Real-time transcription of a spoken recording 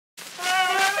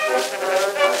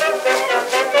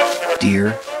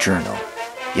Dear Journal,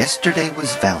 yesterday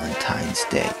was Valentine's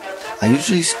Day. I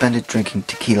usually spend it drinking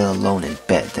tequila alone in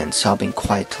bed, then sobbing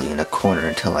quietly in a corner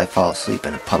until I fall asleep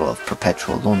in a puddle of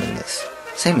perpetual loneliness.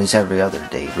 Same as every other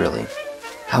day, really.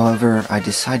 However, I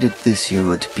decided this year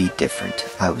would be different.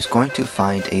 I was going to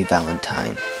find a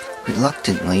Valentine.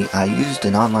 Reluctantly, I used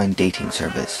an online dating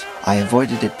service. I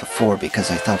avoided it before because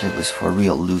I thought it was for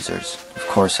real losers. Of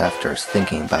course, after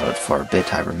thinking about it for a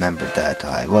bit, I remembered that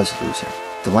I was a loser.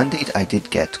 The one date I did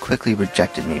get quickly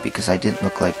rejected me because I didn't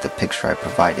look like the picture I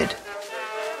provided.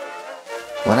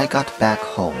 When I got back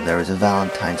home, there was a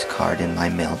Valentine's card in my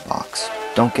mailbox.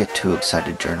 Don't get too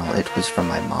excited, Journal. It was from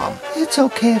my mom. It's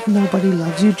okay if nobody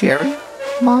loves you, Jerry.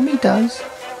 Mommy does.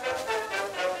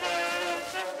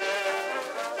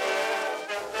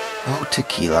 Oh,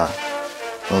 tequila,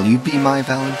 will you be my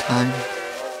Valentine?